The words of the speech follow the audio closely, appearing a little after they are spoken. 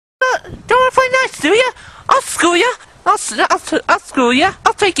steal ya. I'll school ya. I'll school ya.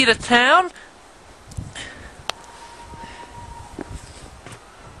 I'll take you to town.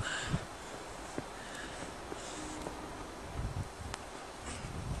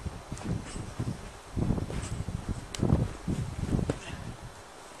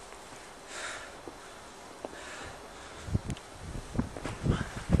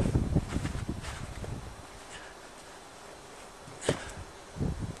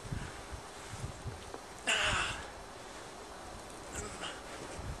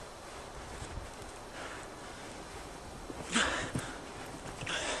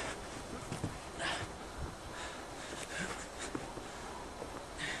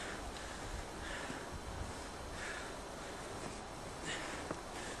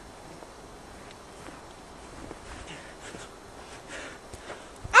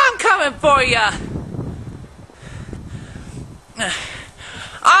 Coming for ya!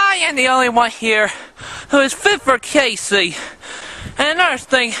 I am the only one here who is fit for KACEY. And another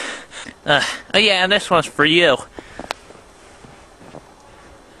thing, oh yeah, and this one's for you.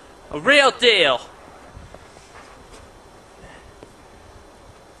 A real deal.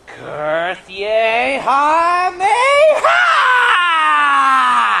 KACEY ha!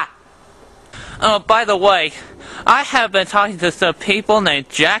 Oh, by the way, I have been talking to some people named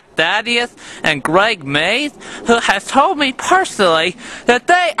Jack Thaddeus and Greg Mays, who has told me personally that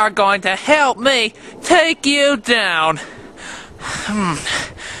they are going to help me take you down.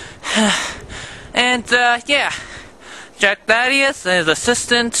 And, yeah. Jack Thaddeus and his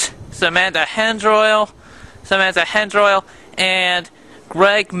assistant, Samantha Hendroyle, and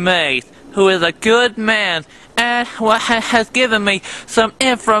Greg Mays, who is a good man and has given me some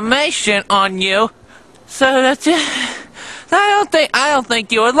information on you. So that's it. I don't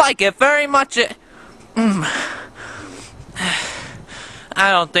think you would like it very much. I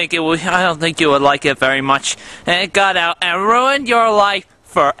don't think you would like it very much. And it got out and ruined your life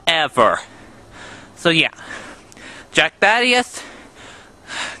forever. So yeah, Jack Thaddeus,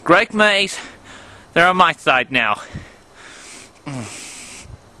 Greg Mays, they're on my side now.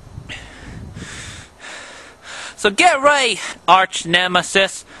 So get ready, arch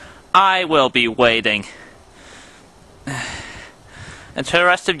nemesis. I will be waiting. And to the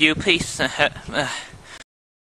rest of you, peace.